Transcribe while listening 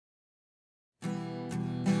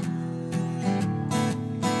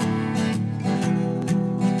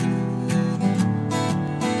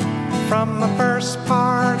from the first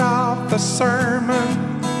part of the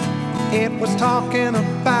sermon. It was talking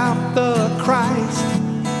about the Christ.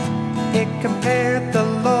 It compared the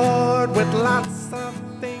Lord with lots of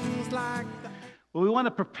things like that. Well, we want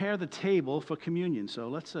to prepare the table for communion, so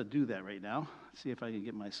let's do that right now. See if I can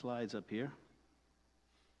get my slides up here.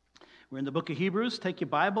 We're in the book of Hebrews. Take your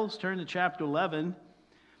Bibles, turn to chapter 11.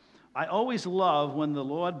 I always love when the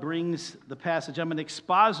Lord brings the passage. I'm an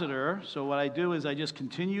expositor, so what I do is I just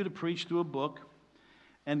continue to preach through a book,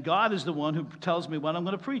 and God is the one who tells me what I'm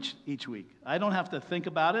going to preach each week. I don't have to think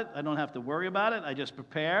about it. I don't have to worry about it. I just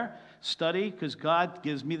prepare, study, because God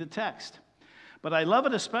gives me the text. But I love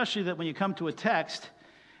it especially that when you come to a text,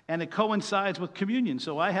 and it coincides with communion.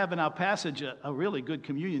 So I have in our passage a really good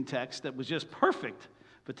communion text that was just perfect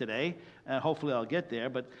for today. Hopefully I'll get there,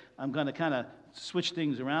 but I'm going to kind of switch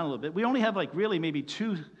things around a little bit. We only have really maybe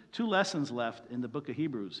two lessons left in the book of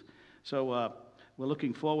Hebrews. So we're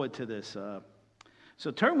looking forward to this.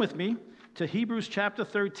 So turn with me to Hebrews chapter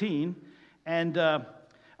 13. And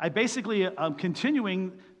I basically am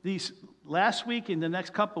continuing these last week and the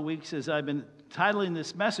next couple of weeks as I've been titling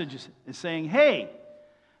this message is saying, hey,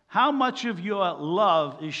 how much of your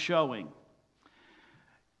love is showing?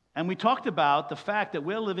 And we talked about the fact that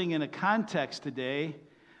we're living in a context today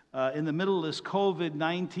in the middle of this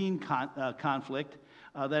COVID-19 conflict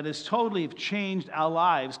that has totally changed our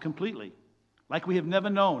lives completely, like we have never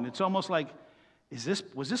known. It's almost like,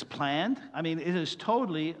 was this planned? I mean, it is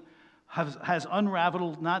totally has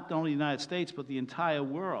unraveled not only the United States, but the entire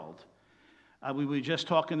world. We were just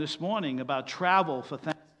talking this morning about travel for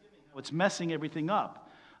Thanksgiving, how it's messing everything up.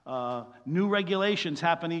 New regulations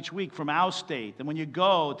happen each week from our state, and when you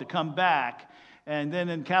go to come back, and then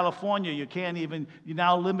in California, you're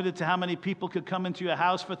now limited to how many people could come into your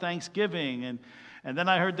house for Thanksgiving, and then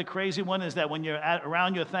I heard the crazy one is that when you're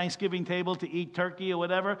around your Thanksgiving table to eat turkey or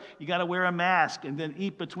whatever, you got to wear a mask and then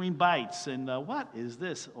eat between bites, and what is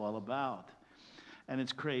this all about? And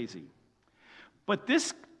it's crazy. But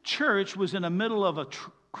this church was in the middle of a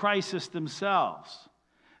crisis themselves.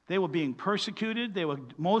 They were being persecuted. They were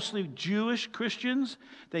mostly Jewish Christians.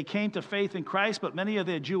 They came to faith in Christ, but many of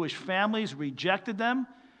their Jewish families rejected them,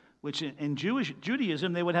 which in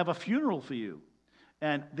Judaism, they would have a funeral for you.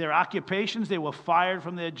 And their occupations, they were fired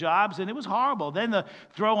from their jobs, and it was horrible. Then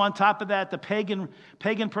throw on top of that the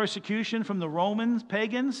pagan persecution from the Romans,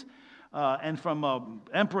 pagans, and from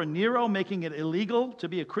Emperor Nero, making it illegal to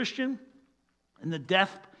be a Christian, and the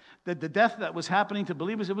death that was happening to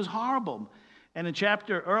believers, it was horrible. And in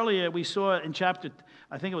earlier, we saw in chapter,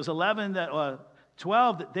 I think it was 11 or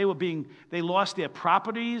 12, that they lost their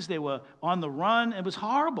properties, they were on the run, it was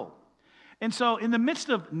horrible. And so in the midst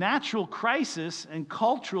of natural crisis and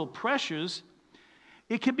cultural pressures,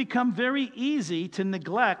 it can become very easy to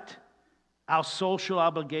neglect our social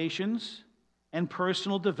obligations and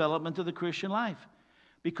personal development of the Christian life.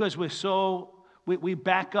 Because we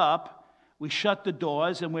back up, we shut the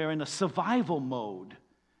doors, and we're in a survival mode.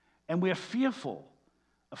 And we're fearful,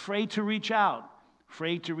 afraid to reach out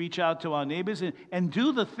to our neighbors and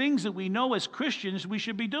do the things that we know as Christians we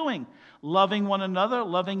should be doing, loving one another,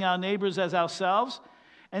 loving our neighbors as ourselves.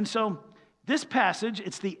 And so this passage,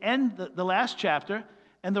 it's the end, the last chapter,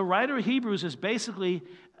 and the writer of Hebrews is basically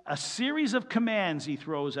a series of commands he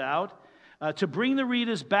throws out to bring the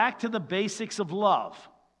readers back to the basics of love,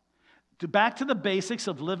 back to the basics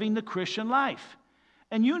of living the Christian life.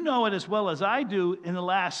 And you know it as well as I do in the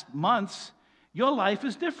last months, your life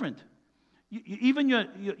is different. Even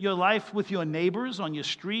your life with your neighbors on your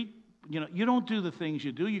street, you don't do the things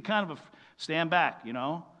you do. You kind of stand back,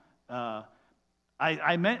 I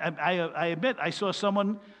admit I saw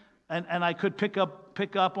someone and I could pick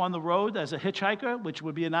up on the road as a hitchhiker, which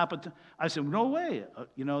would be an opportunity. I said, no way,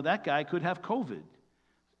 that guy could have COVID,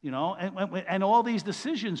 and all these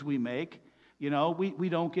decisions we make, we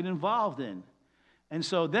don't get involved in. And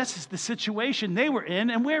so this is the situation they were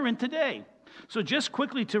in and we're in today. So just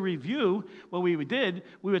quickly to review what we did,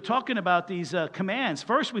 we were talking about these commands.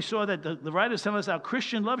 First, we saw that the writers tell us our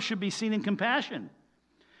Christian love should be seen in compassion.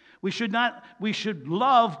 We should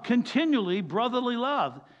love continually brotherly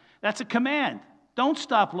love. That's a command. Don't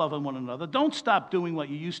stop loving one another. Don't stop doing what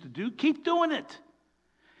you used to do. Keep doing it.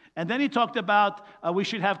 And then he talked about we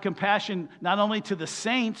should have compassion not only to the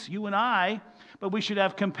saints, you and I, but we should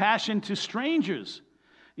have compassion to strangers.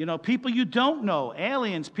 People you don't know,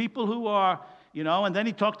 aliens, people who are, and then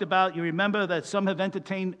he talked about, you remember that some have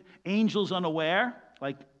entertained angels unaware,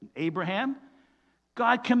 like Abraham.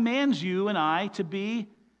 God commands you and I to be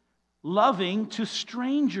loving to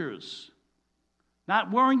strangers. Not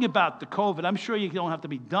worrying about the COVID. I'm sure you don't have to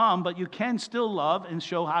be dumb, but you can still love and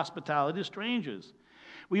show hospitality to strangers.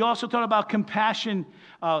 We also talk about compassion,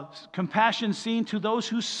 compassion seen to those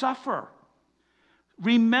who suffer.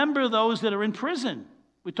 Remember those that are in prison.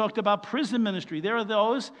 We talked about prison ministry. There are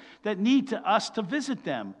those that need us to visit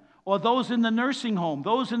them, or those in the nursing home,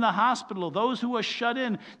 those in the hospital, those who are shut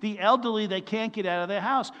in, the elderly that can't get out of their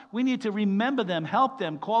house. We need to remember them, help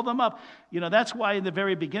them, call them up. That's why in the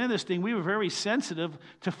very beginning of this thing, we were very sensitive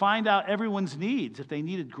to find out everyone's needs. If they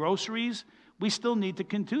needed groceries, we still need to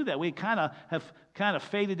do that. We have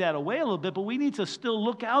faded that away a little bit, but we need to still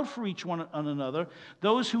look out for each one another,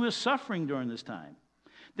 those who are suffering during this time.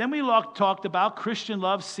 Then we talked about Christian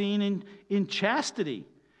love seen in chastity.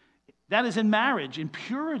 That is in marriage, in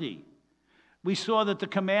purity. We saw that the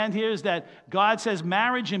command here is that God says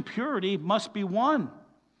marriage and purity must be one.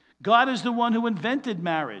 God is the one who invented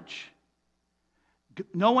marriage.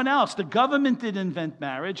 No one else. The government didn't invent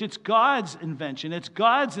marriage. It's God's invention. It's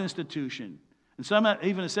God's institution. And some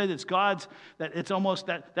even have said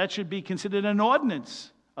that should be considered an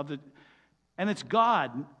ordinance and it's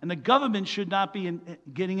God. And the government should not be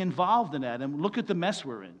getting involved in that. And look at the mess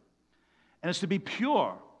we're in. And it's to be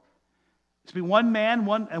pure. It's to be one man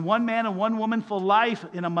and one woman for life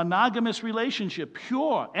in a monogamous relationship,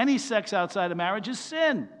 pure. Any sex outside of marriage is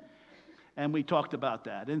sin. And we talked about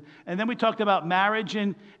that. And then we talked about marriage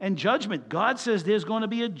and judgment. God says there's going to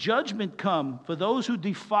be a judgment come for those who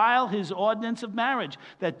defile his ordinance of marriage,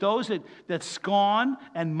 that those that scorn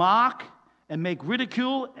and mock and make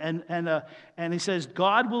ridicule, and he says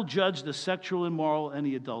God will judge the sexual immoral and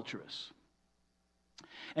the adulterous.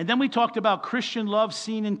 And then we talked about Christian love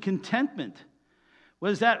seen in contentment.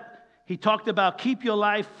 What is that? He talked about keep your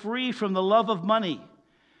life free from the love of money.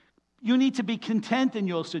 You need to be content in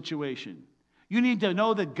your situation. You need to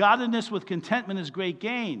know that godliness with contentment is great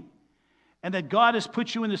gain. And that God has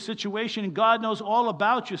put you in a situation and God knows all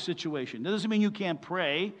about your situation. That doesn't mean you can't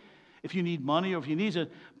pray if you need money or if you need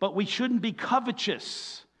it, but we shouldn't be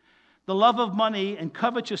covetous. The love of money and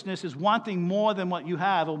covetousness is wanting more than what you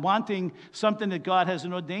have, or wanting something that God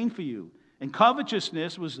hasn't ordained for you. And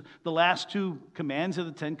covetousness was the last two commands of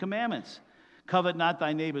the 10 Commandments. Covet not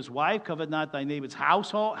thy neighbor's wife, covet not thy neighbor's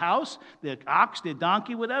house, their ox, their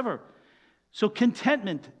donkey, whatever. So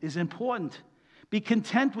contentment is important. Be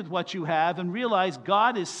content with what you have and realize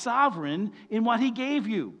God is sovereign in what he gave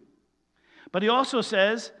you. But he also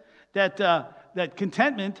says that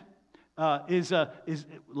contentment is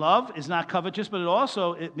love is not covetous, but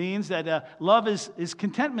it means that love is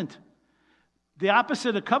contentment. The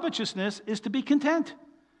opposite of covetousness is to be content.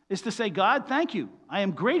 Is to say, God, thank you. I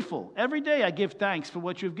am grateful. Every day I give thanks for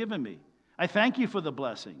what you've given me. I thank you for the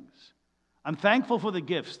blessings. I'm thankful for the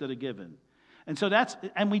gifts that are given. And so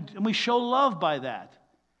we show love by that.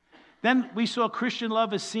 Then we saw Christian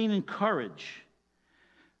love is seen in courage.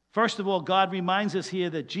 First of all, God reminds us here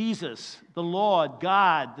that Jesus, the Lord,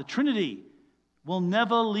 God, the Trinity, will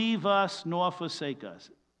never leave us nor forsake us.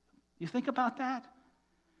 You think about that?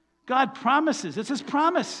 God promises. It's his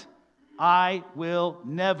promise. I will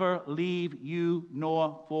never leave you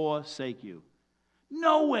nor forsake you.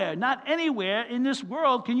 Nowhere, not anywhere in this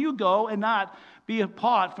world can you go and not be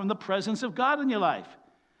apart from the presence of God in your life.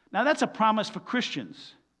 Now, that's a promise for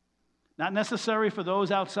Christians, not necessary for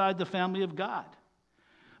those outside the family of God.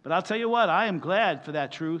 But I'll tell you what, I am glad for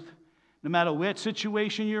that truth. No matter what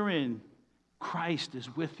situation you're in, Christ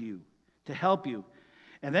is with you to help you.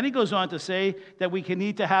 And then he goes on to say that we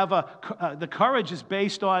need to have the courage is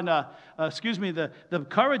based on, the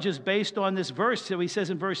courage is based on this verse. So he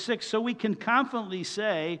says in verse 6, so we can confidently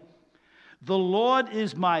say, the Lord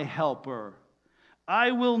is my helper.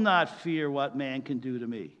 I will not fear what man can do to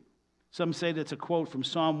me. Some say that's a quote from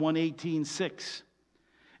Psalm 118:6.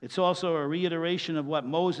 It's also a reiteration of what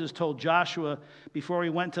Moses told Joshua before he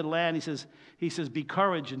went to the land. He says, be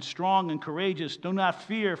courage and strong and courageous. Do not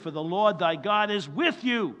fear, for the Lord thy God is with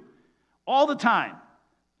you all the time.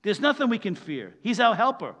 There's nothing we can fear. He's our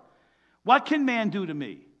helper. What can man do to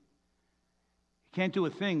me? He can't do a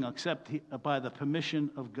thing except by the permission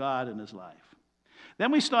of God in his life.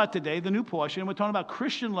 Then we start today, the new portion, and we're talking about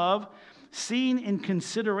Christian love seen in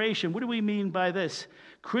consideration. What do we mean by this?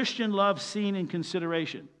 Christian love seen in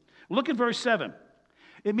consideration. Look at verse 7.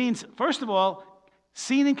 It means, first of all,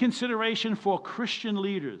 seen in consideration for Christian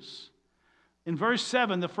leaders. In verse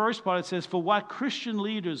 7, the first part, it says, for what Christian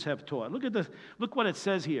leaders have taught. Look what it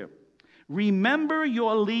says here. Remember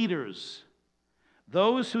your leaders,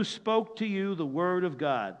 those who spoke to you the word of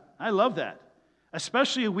God. I love that.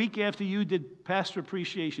 Especially a week after you did Pastor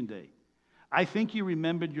Appreciation Day. I think you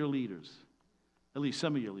remembered your leaders, at least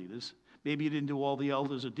some of your leaders. Maybe you didn't do all the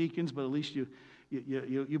elders or deacons, but at least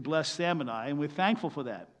you blessed Sam and I, and we're thankful for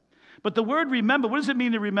that. But the word remember, what does it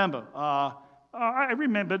mean to remember? I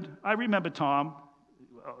remember Thom.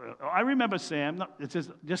 I remember Sam. No, it's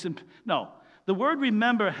no. The word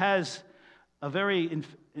remember has a very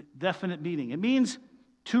definite meaning. It means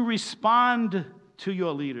to respond to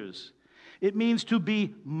your leaders. It means to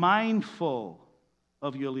be mindful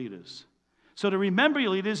of your leaders. So to remember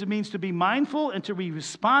your leaders, it means to be mindful and to be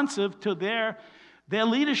responsive to their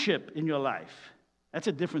leadership in your life. That's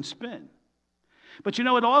a different spin. But you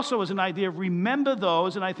know, it also is an idea of remember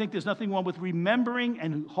those, and I think there's nothing wrong with remembering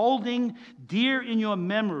and holding dear in your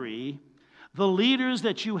memory the leaders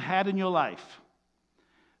that you had in your life.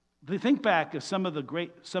 Think back of some of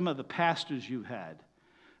the pastors you had,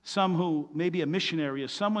 some who maybe a missionary or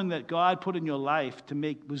someone that God put in your life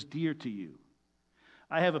was dear to you.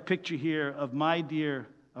 I have a picture here of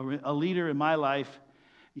a leader in my life.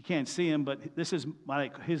 You can't see him, but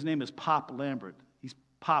his name is Pop Lambert. He's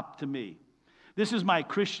Pop to me. This is my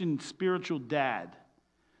Christian spiritual dad.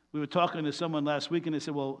 We were talking to someone last week, and they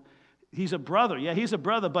said, well, he's a brother. Yeah, he's a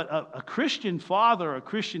brother, but a Christian father or a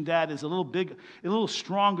Christian dad is a little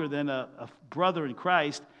stronger than a brother in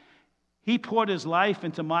Christ. He poured his life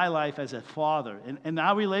into my life as a father, and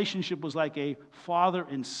our relationship was like a father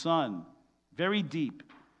and son, very deep.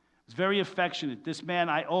 It's very affectionate. This man,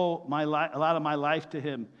 I owe a lot of my life to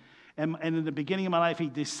him. And in the beginning of my life, he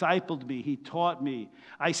discipled me. He taught me.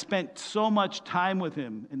 I spent so much time with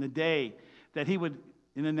him in the day that he would,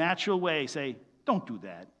 in a natural way, say, don't do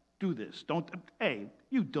that. Do this. Hey,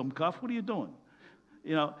 you dumb cuff, what are you doing?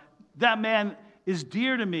 You know, that man is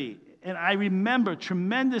dear to me. And I remember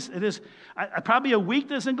tremendous, probably a week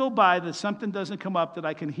doesn't go by that something doesn't come up that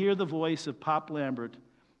I can hear the voice of Pop Lambert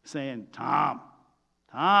saying, Thom,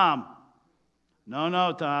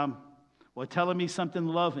 no, Thom, or telling me something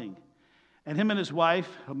loving. And him and his wife,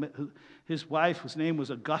 whose name was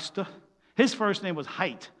Augusta, his first name was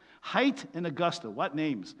Height and Augusta, what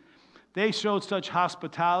names? They showed such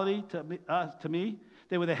hospitality to me.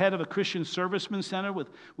 They were the head of a Christian servicemen center with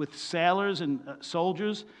sailors and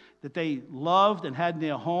soldiers that they loved and had in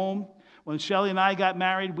their home. When Shelley and I got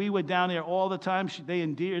married, we were down there all the time.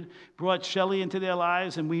 They brought Shelley into their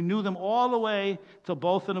lives, and we knew them all the way till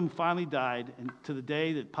both of them finally died. And to the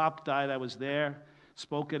day that Pop died, I was there,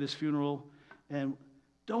 spoke at his funeral. And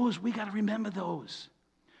we got to remember those.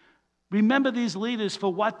 Remember these leaders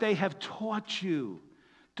for what they have taught you.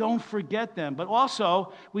 Don't forget them. But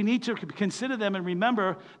also, we need to consider them and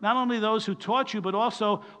remember not only those who taught you, but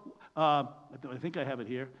also, I think I have it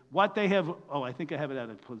here, what they have, I think I have it at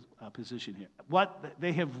a position here, what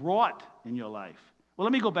they have wrought in your life. Well,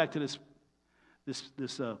 let me go back to this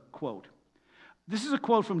quote. This is a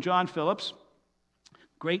quote from John Phillips,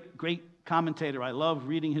 great commentator. I love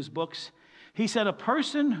reading his books. He said, a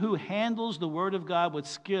person who handles the Word of God with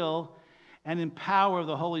skill and in power of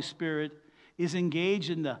the Holy Spirit is engaged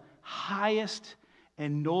in the highest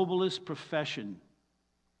and noblest profession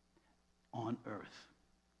on earth.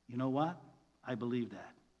 You know what? I believe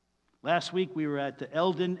that. Last week we were at the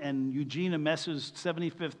Eldon and Eugenia Messer's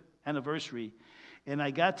 75th anniversary, and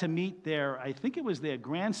I got to meet I think it was their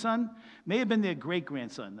grandson, may have been their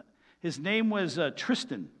great-grandson. His name was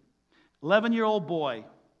Tristan, 11-year-old boy.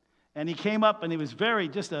 And he came up, and he was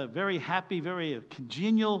just a very happy, very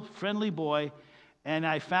congenial, friendly boy. And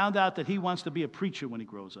I found out that he wants to be a preacher when he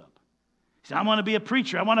grows up. He said, I want to be a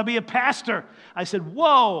preacher. I want to be a pastor. I said,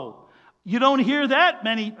 whoa, you don't hear that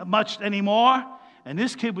much anymore. And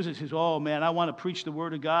this kid says, oh, man, I want to preach the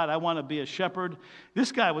Word of God. I want to be a shepherd.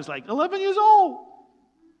 This guy was like 11 years old.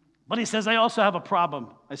 But he says, I also have a problem.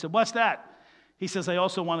 I said, what's that? He says, I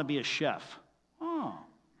also want to be a chef. Oh,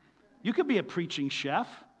 you could be a preaching chef.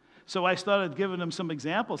 So I started giving him some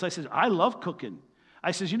examples. I said, I love cooking.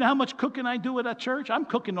 I said, you know how much cooking I do at that church? I'm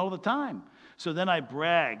cooking all the time. So then I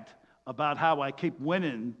bragged about how I keep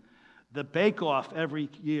winning the bake-off every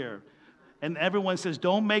year. And everyone says,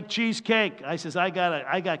 don't make cheesecake. I says, I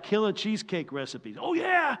got killer cheesecake recipes. Oh,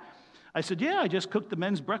 yeah. I said, yeah, I just cooked the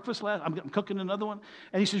men's breakfast I'm cooking another one.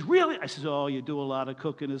 And he says, really? I says, oh, you do a lot of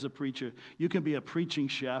cooking as a preacher. You can be a preaching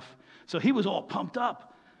chef. So he was all pumped up.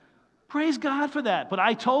 Praise God for that. But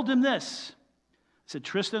I told him this. I said,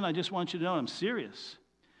 Tristan, I just want you to know I'm serious.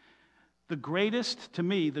 The greatest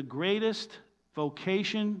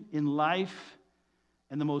vocation in life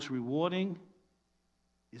and the most rewarding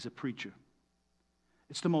is a preacher.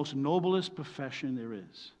 It's the most noblest profession there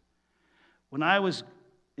is. When I was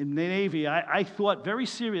in the Navy, I thought very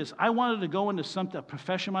serious. I wanted to go into a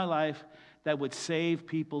profession in my life that would save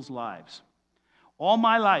people's lives. All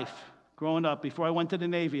my life, growing up, before I went to the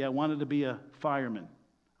Navy, I wanted to be a fireman.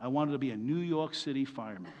 I wanted to be a New York City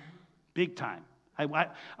fireman. Big time.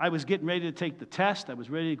 I was getting ready to take the test. I was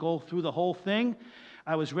ready to go through the whole thing.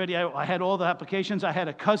 I was ready. I had all the applications. I had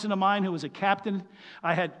a cousin of mine who was a captain.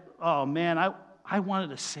 I wanted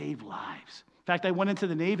to save lives. In fact, I went into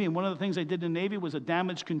the Navy, and one of the things I did in the Navy was a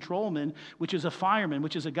damage controlman, which is a fireman,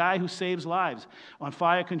 which is a guy who saves lives on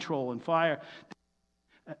fire control and fire,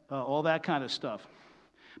 all that kind of stuff.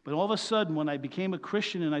 But all of a sudden, when I became a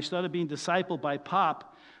Christian and I started being discipled by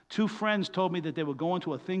Pop, 2 friends told me that they were going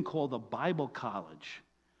to a thing called a Bible college,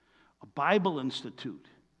 a Bible institute.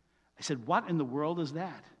 I said, what in the world is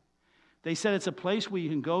that? They said it's a place where you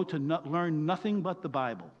can go to learn nothing but the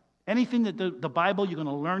Bible. Anything that the Bible, you're going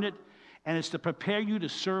to learn it, and it's to prepare you to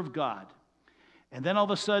serve God. And then all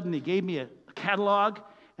of a sudden, they gave me a catalog,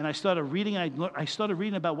 and I started reading. I started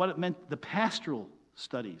reading about what it meant, the pastoral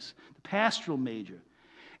studies, the pastoral major,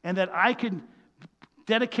 and that I could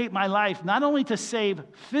dedicate my life not only to save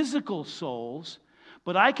physical souls,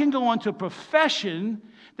 but I can go into a profession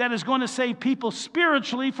that is going to save people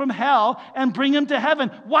spiritually from hell and bring them to heaven.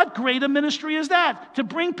 What greater ministry is that? To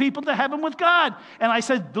bring people to heaven with God. And I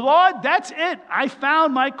said, Lord, that's it. I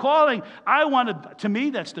found my calling. To me,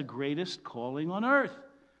 that's the greatest calling on earth.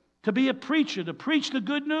 To be a preacher, to preach the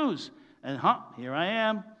good news. And here I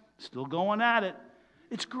am, still going at it.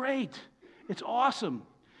 It's great. It's awesome.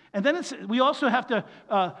 And then we also have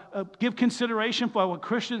to give consideration for what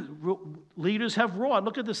Christian leaders have wrought.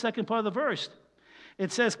 Look at the second part of the verse.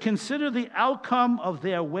 It says, consider the outcome of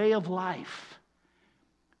their way of life.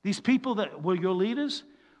 These people that were your leaders,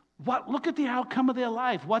 look at the outcome of their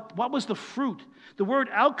life. What was the fruit? The word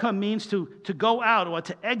outcome means to go out or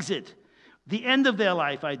to exit. The end of their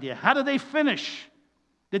life idea. How did they finish?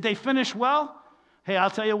 Did they finish well? Hey,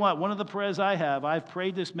 I'll tell you what, one of the prayers I've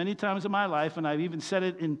prayed this many times in my life, and I've even said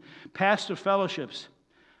it in pastor fellowships.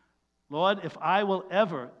 Lord, if I will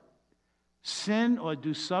ever sin or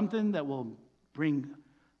do something that will bring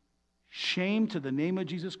shame to the name of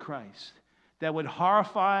Jesus Christ, that would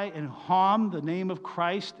horrify and harm the name of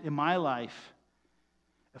Christ in my life,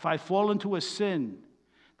 if I fall into a sin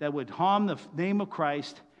that would harm the name of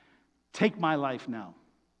Christ, take my life now.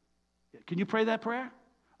 Can you pray that prayer?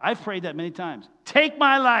 I've prayed that many times. Take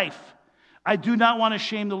my life. I do not want to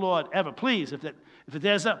shame the Lord ever. Please, if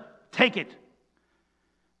there's take it.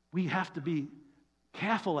 We have to be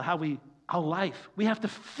careful of our life. We have to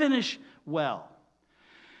finish well.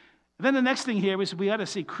 And then the next thing here is we got to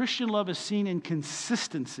see Christian love is seen in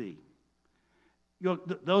consistency.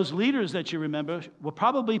 Those leaders that you remember were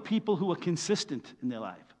probably people who were consistent in their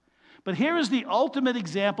life. But here is the ultimate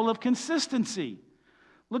example of consistency.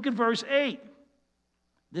 Look at verse 8.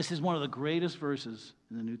 This is one of the greatest verses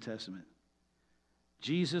in the New Testament.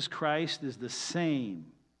 Jesus Christ is the same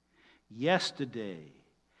yesterday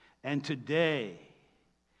and today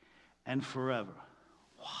and forever.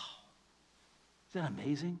 Wow. Is that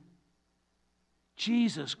amazing?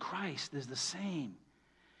 Jesus Christ is the same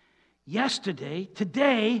yesterday,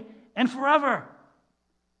 today, and forever.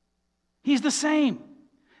 He's the same.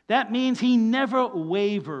 That means he never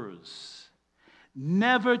wavers,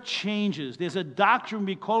 never changes. There's a doctrine,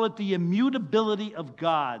 we call it the immutability of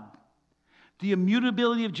God. The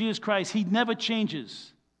immutability of Jesus Christ. He never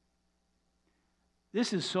changes.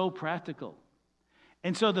 This is so practical.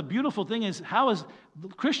 And so the beautiful thing is, how is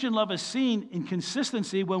Christian love is seen in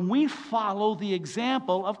consistency when we follow the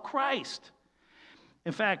example of Christ.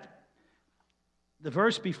 In fact, the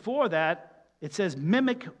verse before that, it says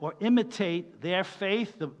mimic or imitate their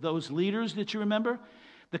faith, those leaders that you remember.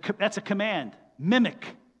 That's a command. Mimic.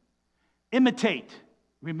 Imitate.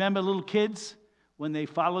 Remember little kids? When they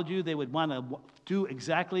followed you, they would want to do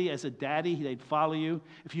exactly as a daddy. They'd follow you.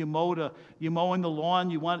 If you're mowing the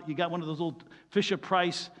lawn, you got one of those little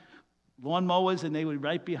Fisher-Price lawn mowers, and they were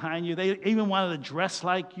right behind you. They even wanted to dress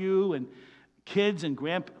like you, and kids and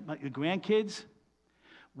grandkids.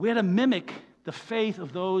 We're to mimic the faith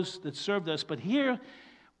of those that served us. But here,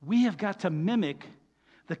 we have got to mimic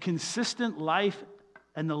the consistent life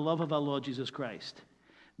and the love of our Lord Jesus Christ.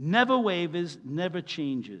 Never wavers, never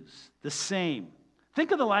changes. The same.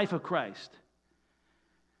 Think of the life of Christ.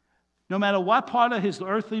 No matter what part of his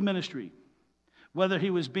earthly ministry, whether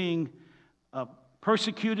he was being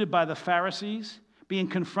persecuted by the Pharisees, being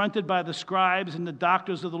confronted by the scribes and the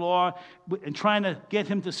doctors of the law, and trying to get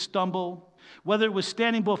him to stumble, whether it was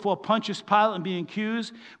standing before Pontius Pilate and being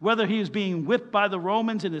accused, whether he was being whipped by the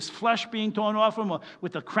Romans and his flesh being torn off him, or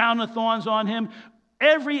with a crown of thorns on him,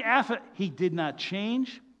 every effort, he did not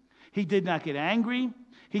change. He did not get angry.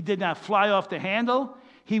 He did not fly off the handle.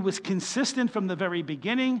 He was consistent from the very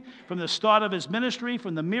beginning, from the start of his ministry,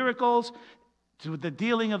 from the miracles, to the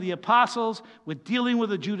dealing of the apostles, with dealing with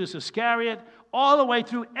the Judas Iscariot. all the way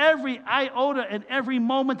through every iota and every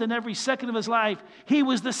moment and every second of his life, he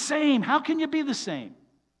was the same. How can you be the same?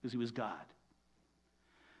 Because he was God.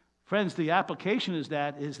 Friends, the application is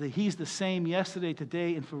that he's the same yesterday,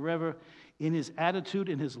 today, and forever in his attitude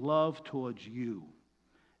and his love towards you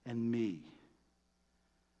and me.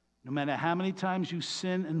 No matter how many times you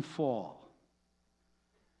sin and fall,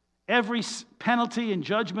 every penalty and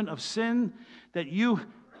judgment of sin that you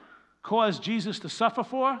caused Jesus to suffer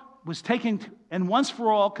for was taken and once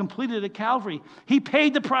for all completed at Calvary. He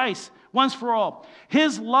paid the price once for all.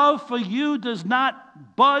 His love for you does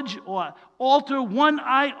not budge or alter one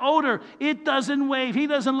iota. It doesn't wave. He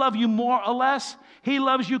doesn't love you more or less. He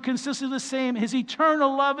loves you consistently the same. His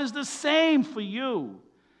eternal love is the same for you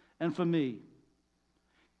and for me.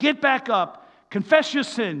 Get back up, confess your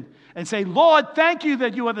sin, and say, Lord, thank you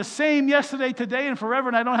that you are the same yesterday, today, and forever,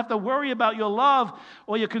 and I don't have to worry about your love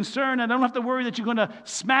or your concern. I don't have to worry that you're going to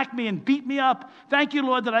smack me and beat me up. Thank you,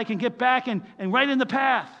 Lord, that I can get back and right in the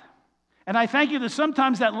path. And I thank you that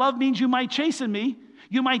sometimes that love means you might chasten me,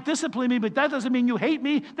 you might discipline me, but that doesn't mean you hate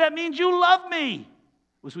me. That means you love me,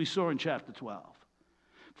 as we saw in chapter 12.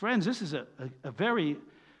 Friends, this is a very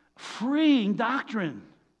freeing doctrine.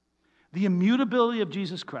 The immutability of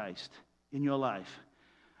Jesus Christ in your life.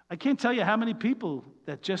 I can't tell you how many people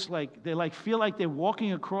that feel like they're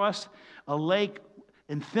walking across a lake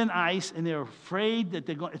in thin ice and they're afraid that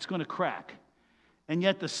it's going to crack. And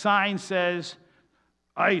yet the sign says,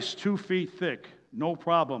 ice 2 feet thick, no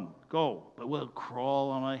problem, go. But we'll crawl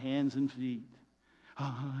on our hands and feet.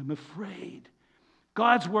 Oh, I'm afraid.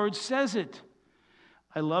 God's word says it.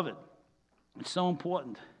 I love it. It's so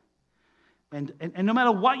important. And no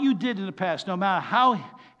matter what you did in the past, no matter how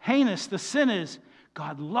heinous the sin is,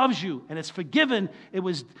 God loves you, and it's forgiven. It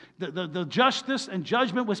was the justice and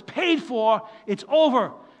judgment was paid for. It's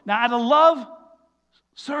over. Now, out of love,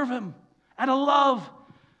 serve him. Out of love,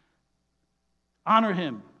 honor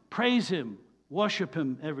him, praise him, worship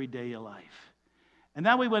him every day of your life. And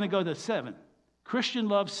now we want to go to 7. Christian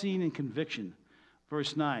love seen in conviction,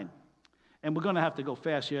 verse 9. And we're going to have to go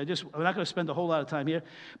fast here. We're not going to spend a whole lot of time here.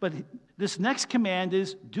 But this next command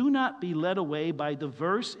is, do not be led away by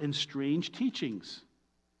diverse and strange teachings.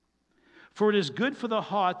 For it is good for the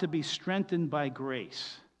heart to be strengthened by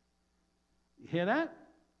grace. You hear that?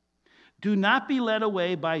 Do not be led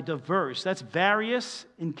away by diverse. That's various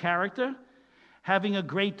in character, having a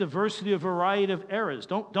great diversity or variety of errors.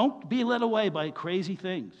 Don't be led away by crazy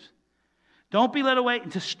things. Don't be led away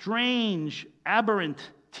into strange, aberrant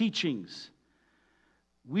teachings,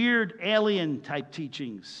 weird alien type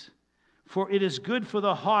teachings. For it is good for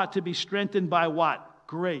the heart to be strengthened by what?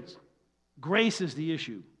 Grace. Grace is the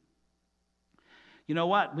issue. You know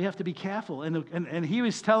what? We have to be careful. And he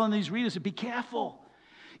was telling these readers to be careful.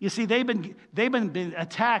 You see, they've been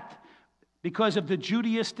attacked because of the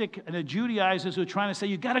Judaistic and the Judaizers who are trying to say,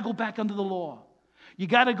 you got to go back under the law. You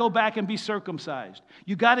got to go back and be circumcised.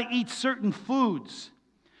 You got to eat certain foods.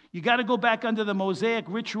 You got to go back under the Mosaic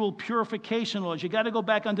ritual purification laws. You got to go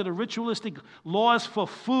back under the ritualistic laws for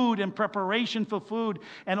food and preparation for food.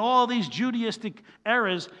 And all these Judaistic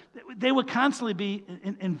errors, they would constantly be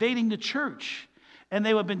invading the church. And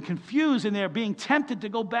they would have been confused, and they're being tempted to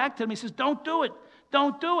go back to them. He says, don't do it.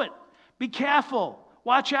 Don't do it. Be careful.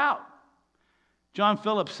 Watch out. John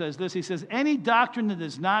Phillips says this. He says, any doctrine that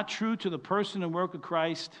is not true to the person and work of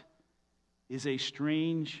Christ is a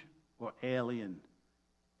strange or alien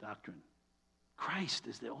doctrine. Christ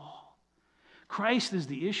is the all. Christ is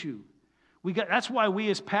the issue. That's why we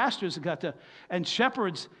as pastors have got to, and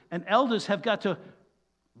shepherds and elders have got to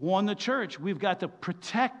warn the church. We've got to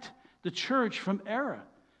protect the church from error.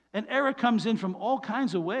 And error comes in from all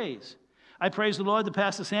kinds of ways. I praise the Lord that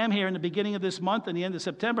Pastor Sam here in the beginning of this month and the end of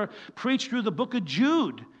September preached through the book of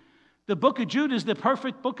Jude. The book of Jude is the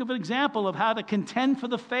perfect book of an example of how to contend for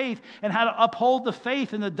the faith and how to uphold the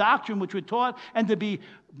faith and the doctrine which we're taught, and to be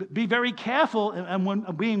very careful and when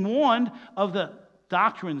being warned of the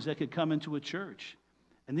doctrines that could come into a church.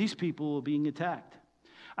 And these people were being attacked.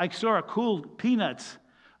 I saw a cool Peanuts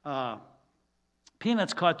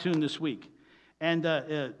cartoon this week. And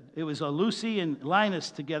it was Lucy and Linus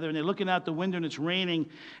together, and they're looking out the window, and it's raining.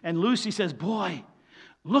 And Lucy says, boy,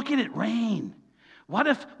 look at it rain. What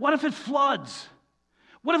if it floods?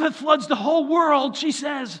 What if it floods the whole world, she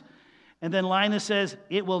says. And then Linus says,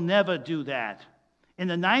 it will never do that. In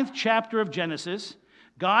the 9th chapter of Genesis,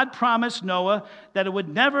 God promised Noah that it would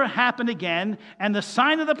never happen again, and the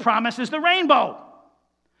sign of the promise is the rainbow.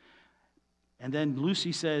 And then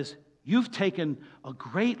Lucy says, you've taken a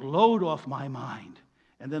great load off my mind.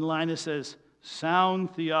 And then Linus says,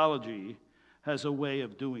 sound theology has a way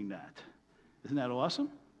of doing that. Isn't that awesome?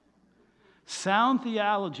 Sound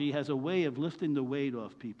theology has a way of lifting the weight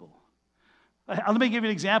off people. Let me give you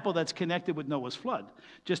an example that's connected with Noah's flood,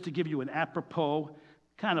 just to give you an apropos,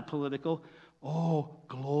 kind of political. Oh,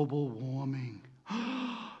 global warming.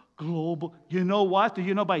 Global. You know what? Do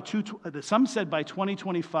you know some said by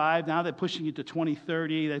 2025, now they're pushing it to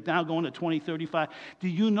 2030, they're now going to 2035. Do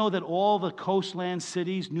you know that all the coastland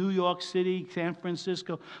cities, New York City, San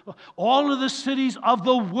Francisco, all of the cities of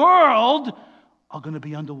the world are going to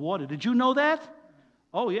be underwater? Did you know that?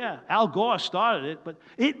 Oh, yeah. Al Gore started it, but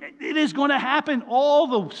it is going to happen.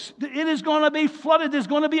 It is going to be flooded. There's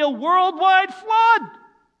going to be a worldwide flood.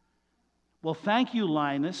 Well, thank you,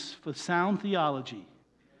 Linus, for sound theology.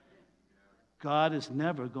 God is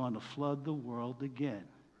never going to flood the world again.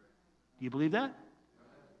 Do you believe that?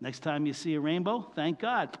 Next time you see a rainbow, thank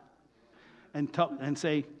God. And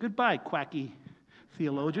say, goodbye, quacky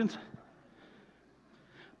theologians.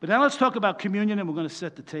 But now let's talk about communion, and we're going to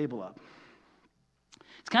set the table up.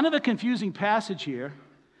 It's kind of a confusing passage here.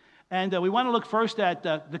 And we want to look first at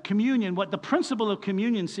the communion, what the principle of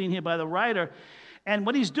communion seen here by the writer. And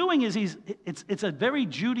what he's doing is it's a very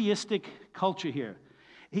Judaistic culture here.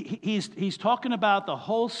 He's talking about the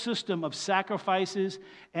whole system of sacrifices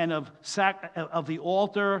and of the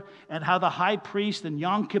altar and how the high priest and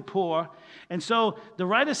Yom Kippur. And so the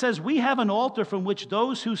writer says, we have an altar from which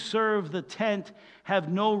those who serve the tent have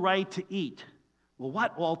no right to eat. Well,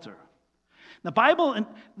 what altar? The Bible,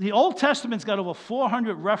 the Old Testament's got over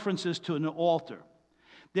 400 references to an altar.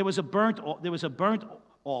 There was a burnt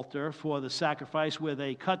altar for the sacrifice where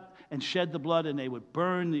they cut and shed the blood and they would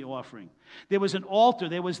burn the offering. There was an altar.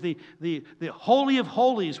 There was the Holy of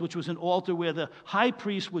Holies, which was an altar where the high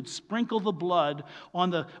priest would sprinkle the blood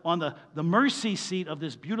on the mercy seat of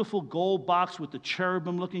this beautiful gold box with the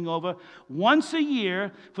cherubim looking over once a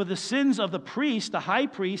year for the sins of the priest, the high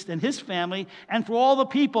priest and his family, and for all the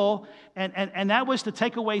people. And that was to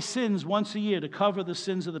take away sins once a year, to cover the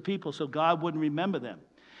sins of the people so God wouldn't remember them.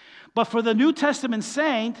 But for the New Testament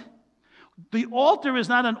saint, the altar is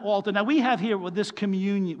not an altar. Now, we have here with this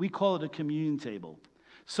communion, we call it a communion table.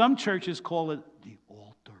 Some churches call it the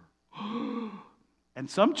altar. And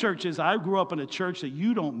some churches, I grew up in a church that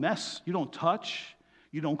you don't mess, you don't touch,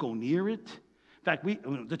 you don't go near it. In fact,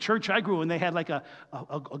 the church I grew in, they had like a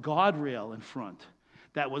guardrail in front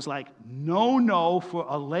that was like no for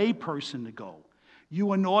a lay person to go.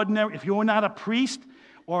 You an ordinary, if you're not a priest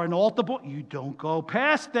or an altar boy, you don't go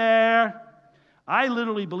past there. I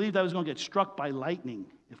literally believed I was going to get struck by lightning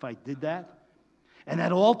if I did that. And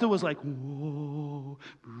that altar was like, whoa,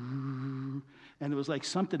 and it was like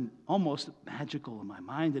something almost magical in my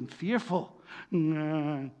mind and fearful.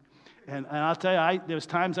 And I'll tell you, there was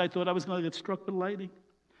times I thought I was going to get struck with lightning.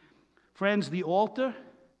 Friends, the altar,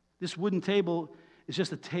 this wooden table, is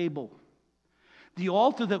just a table. The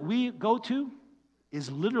altar that we go to is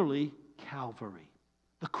literally Calvary,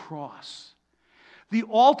 the cross. The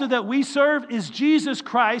altar that we serve is Jesus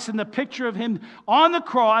Christ, and the picture of him on the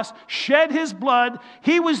cross, shed his blood.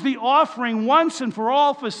 He was the offering once and for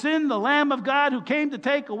all for sin, the Lamb of God who came to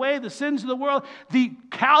take away the sins of the world. The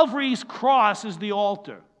Calvary's cross is the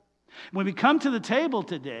altar. When we come to the table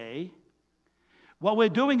today, what we're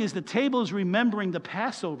doing is the table is remembering the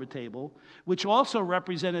Passover table, which also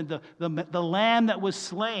represented the lamb that was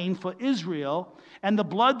slain for Israel and the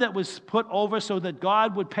blood that was put over so that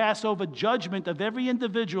God would pass over judgment of every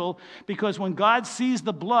individual, because when God sees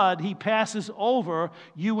the blood, he passes over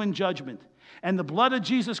you in judgment. And the blood of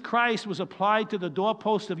Jesus Christ was applied to the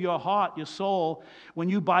doorpost of your heart, your soul, when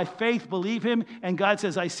you by faith believe him, and God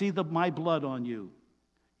says, I see my blood on you.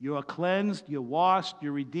 You are cleansed, you're washed,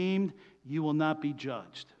 you're redeemed, you will not be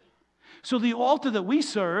judged. So the altar that we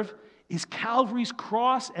serve is Calvary's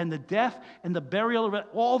cross and the death and the burial of it.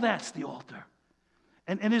 All that's the altar.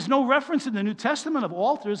 And there's no reference in the New Testament of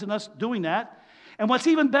altars and us doing that. And what's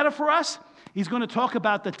even better for us, he's going to talk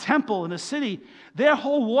about the temple in the city. Their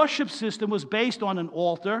whole worship system was based on an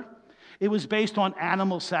altar. It was based on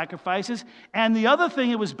animal sacrifices. And the other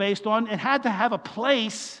thing it was based on, it had to have a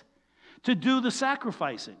place to do the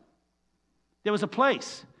sacrificing. There was a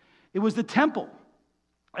place. It was the temple.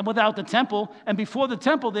 And without the temple, and before the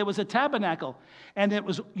temple, there was a tabernacle. And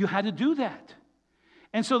you had to do that.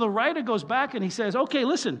 And so the writer goes back and he says, okay,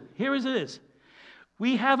 listen, here it is.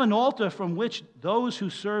 We have an altar from which those who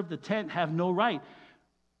serve the tent have no right.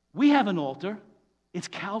 We have an altar. It's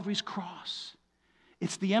Calvary's cross.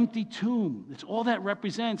 It's the empty tomb. It's all that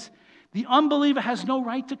represents. The unbeliever has no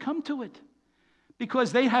right to come to it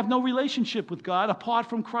because they have no relationship with God apart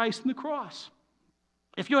from Christ and the cross.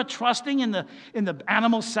 If you're trusting in the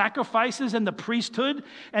animal sacrifices and the priesthood,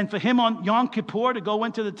 and for him on Yom Kippur to go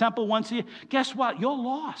into the temple once a year, guess what? You're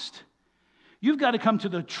lost. You've got to come to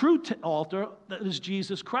the true altar that is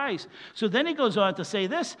Jesus Christ. So then he goes on to say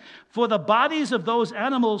this, for the bodies of those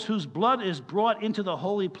animals whose blood is brought into the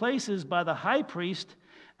holy places by the high priest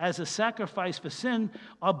as a sacrifice for sin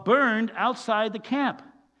are burned outside the camp.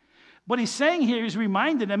 What he's saying here is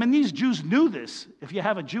reminding them, and these Jews knew this. If you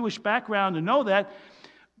have a Jewish background to know that,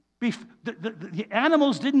 the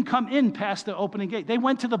animals didn't come in past the opening gate. They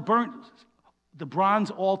went to the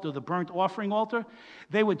bronze altar, the burnt offering altar.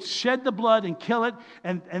 They would shed the blood and kill it,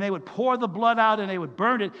 and they would pour the blood out and they would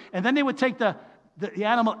burn it. And then they would take the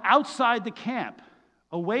animal outside the camp,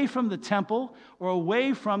 away from the temple or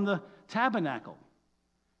away from the tabernacle.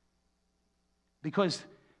 Because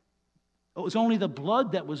it was only the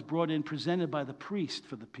blood that was brought in, presented by the priest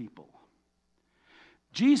for the people.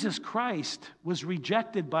 Jesus Christ was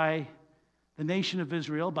rejected by the nation of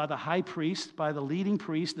Israel, by the high priest, by the leading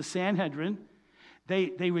priest, the Sanhedrin.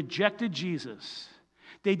 They rejected Jesus.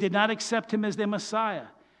 They did not accept him as their Messiah.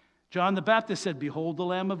 John the Baptist said, behold the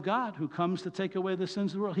Lamb of God who comes to take away the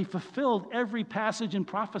sins of the world. He fulfilled every passage in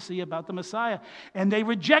prophecy about the Messiah, and they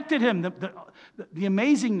rejected him. The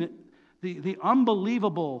amazing, the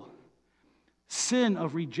unbelievable sin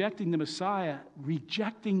of rejecting the Messiah,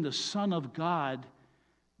 rejecting the Son of God,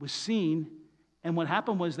 was seen, and what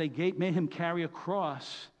happened was they made him carry a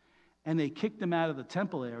cross, and they kicked him out of the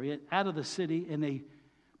temple area, out of the city, and they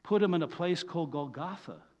put him in a place called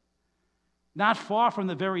Golgotha, not far from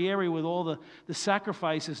the very area with all the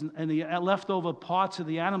sacrifices and the leftover parts of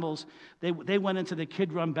the animals. They went into the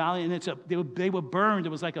Kidron Valley, and they were burned. It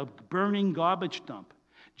was like a burning garbage dump.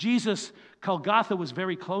 Golgotha was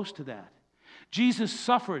very close to that. Jesus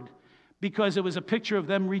suffered because it was a picture of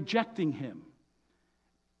them rejecting him.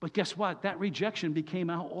 But guess what? That rejection became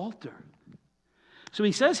our altar. So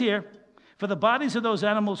he says here, for the bodies of those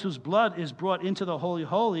animals whose blood is brought into the Holy of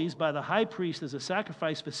Holies by the high priest as a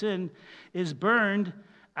sacrifice for sin is burned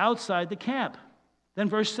outside the camp. Then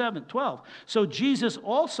verse 12. So Jesus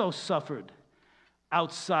also suffered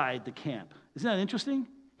outside the camp. Isn't that interesting?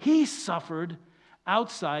 He suffered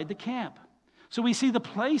outside the camp. So we see the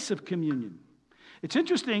place of communion. It's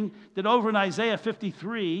interesting that over in Isaiah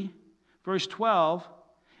 53, verse 12,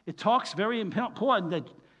 it talks very important that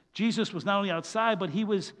Jesus was not only outside, but he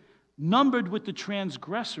was numbered with the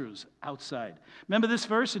transgressors outside. Remember this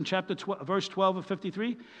verse in verse 12 of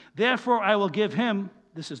 53? Therefore I will give him,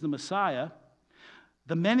 this is the Messiah,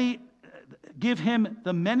 give him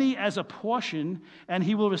the many as a portion, and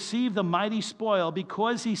he will receive the mighty spoil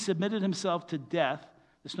because he submitted himself to death.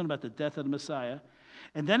 It's not about the death of the Messiah.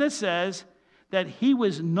 And then it says that he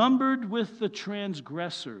was numbered with the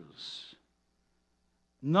transgressors.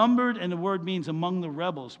 Numbered, and the word means among the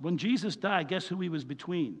rebels. When Jesus died, guess who he was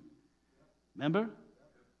between? Remember?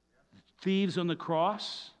 Thieves on the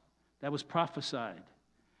cross. That was prophesied.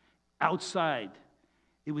 Outside.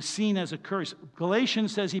 It was seen as a curse.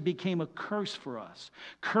 Galatians says he became a curse for us.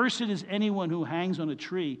 Cursed is anyone who hangs on a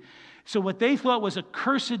tree. So what they thought was a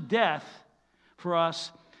cursed death for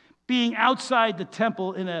us, being outside the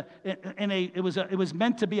temple it was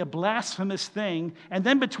meant to be a blasphemous thing, and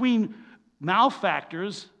then between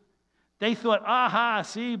malefactors, they thought, aha,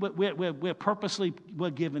 see, we're purposely, we're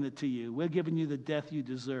giving it to you. We're giving you the death you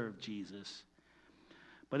deserve, Jesus.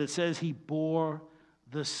 But it says he bore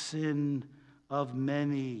the sin of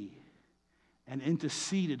many and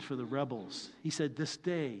interceded for the rebels. He said, this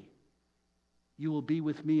day you will be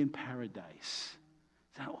with me in paradise.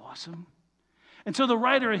 Isn't that awesome? And so the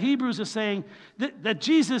writer of Hebrews is saying that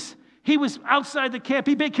Jesus, he was outside the camp.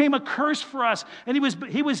 He became a curse for us, and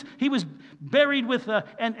he was buried with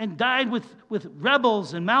and died with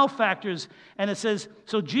rebels and malefactors. And it says,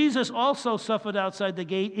 so Jesus also suffered outside the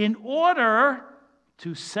gate in order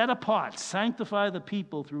to set apart, sanctify the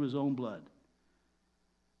people through his own blood.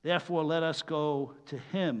 Therefore, let us go to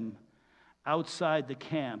him outside the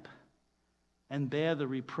camp and bear the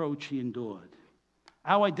reproach he endured.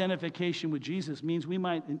 Our identification with Jesus means we're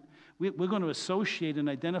going to associate and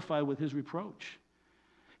identify with his reproach.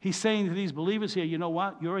 He's saying to these believers here, you know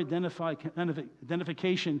what? Your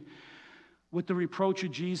identification with the reproach of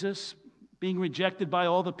Jesus, being rejected by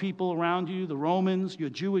all the people around you, the Romans, your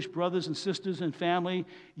Jewish brothers and sisters and family,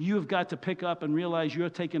 you have got to pick up and realize you're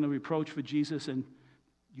taking a reproach for Jesus, and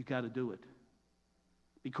you got to do it.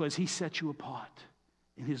 Because he set you apart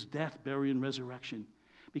in his death, burial, and resurrection.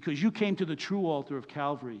 Because you came to the true altar of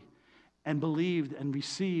Calvary and believed and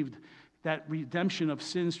received that redemption of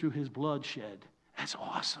sins through his blood shed. That's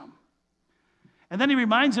awesome. And then he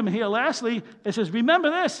reminds them here, lastly, it says, remember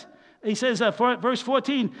this, He says, verse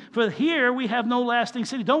 14, for here we have no lasting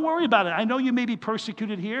city. Don't worry about it. I know you may be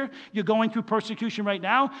persecuted here. You're going through persecution right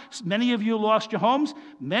now. Many of you lost your homes.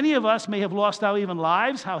 Many of us may have lost our even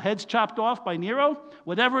lives, our heads chopped off by Nero,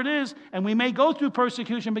 whatever it is. And we may go through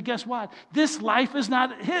persecution, but guess what? This life is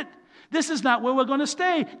not it. This is not where we're going to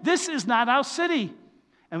stay. This is not our city.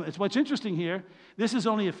 And it's what's interesting here. This is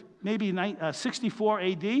only maybe 64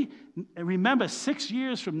 AD. And remember, 6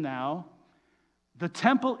 years from now, the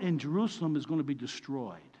temple in Jerusalem is going to be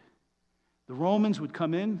destroyed. The Romans would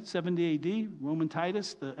come in, 70 AD, Roman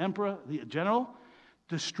Titus, the emperor, the general,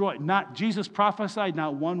 destroyed. Not Jesus prophesied,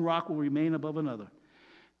 not one rock will remain above another.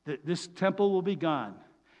 This temple will be gone.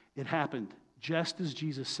 It happened just as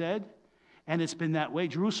Jesus said, and it's been that way.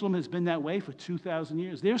 Jerusalem has been that way for 2,000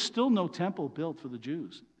 years. There's still no temple built for the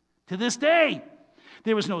Jews to this day.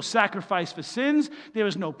 There was no sacrifice for sins. There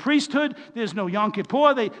was no priesthood. There's no Yom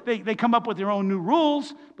Kippur. They come up with their own new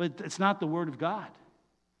rules, but it's not the word of God.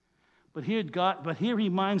 But here he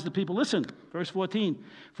reminds the people, listen, verse 14,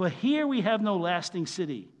 for here we have no lasting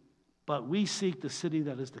city, but we seek the city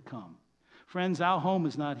that is to come. Friends, our home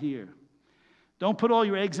is not here. Don't put all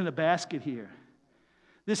your eggs in a basket here.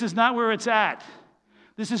 This is not where it's at.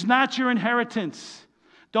 This is not your inheritance.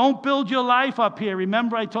 Don't build your life up here.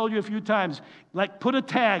 Remember, I told you a few times, like put a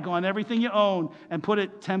tag on everything you own and put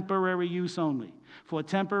it temporary use only. For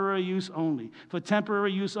temporary use only. For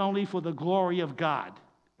temporary use only for the glory of God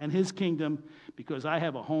and his kingdom, because I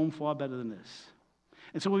have a home far better than this.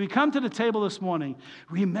 And so when we come to the table this morning,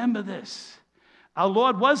 remember this. Our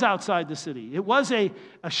Lord was outside the city. It was a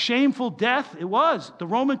shameful death. It was. The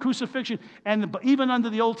Roman crucifixion. And even under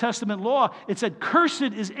the Old Testament law, it said, cursed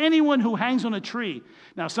is anyone who hangs on a tree.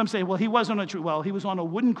 Now, some say, well, he was on a tree. Well, he was on a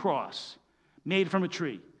wooden cross made from a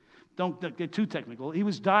tree. Don't get too technical. He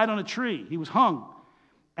was died on a tree. He was hung.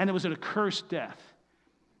 And it was an accursed death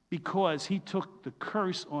because he took the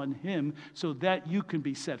curse on him so that you can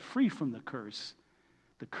be set free from the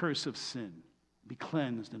curse of sin, be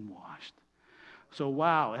cleansed and washed. So,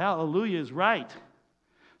 wow, hallelujah is right.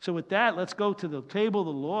 So with that, let's go to the table of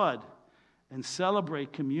the Lord and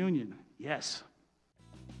celebrate communion. Yes.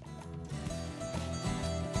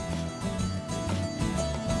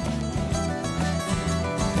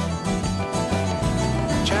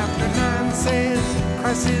 Chapter 9 says,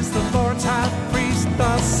 Christ is the Lord's high priest,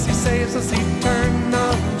 thus he saves us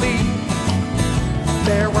eternally.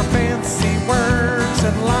 There were fancy words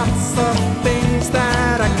and lots of things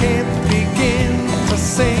that I can't begin to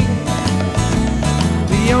sing.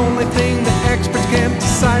 The only thing the experts can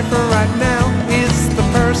decipher right now is the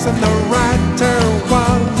person the writer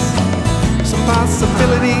was. Some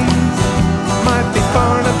possibilities might be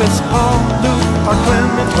Barnabas, Paul, Luke, or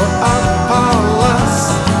Clement, or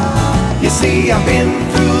Apollos. You see, I've been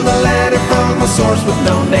through the letter from a source with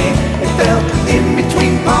no name. It fell in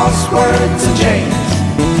between Paul's words and James.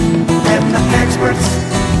 And the experts,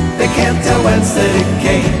 they can't tell whence it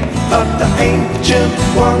came, but the ancient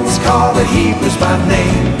ones call the Hebrews by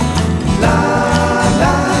name.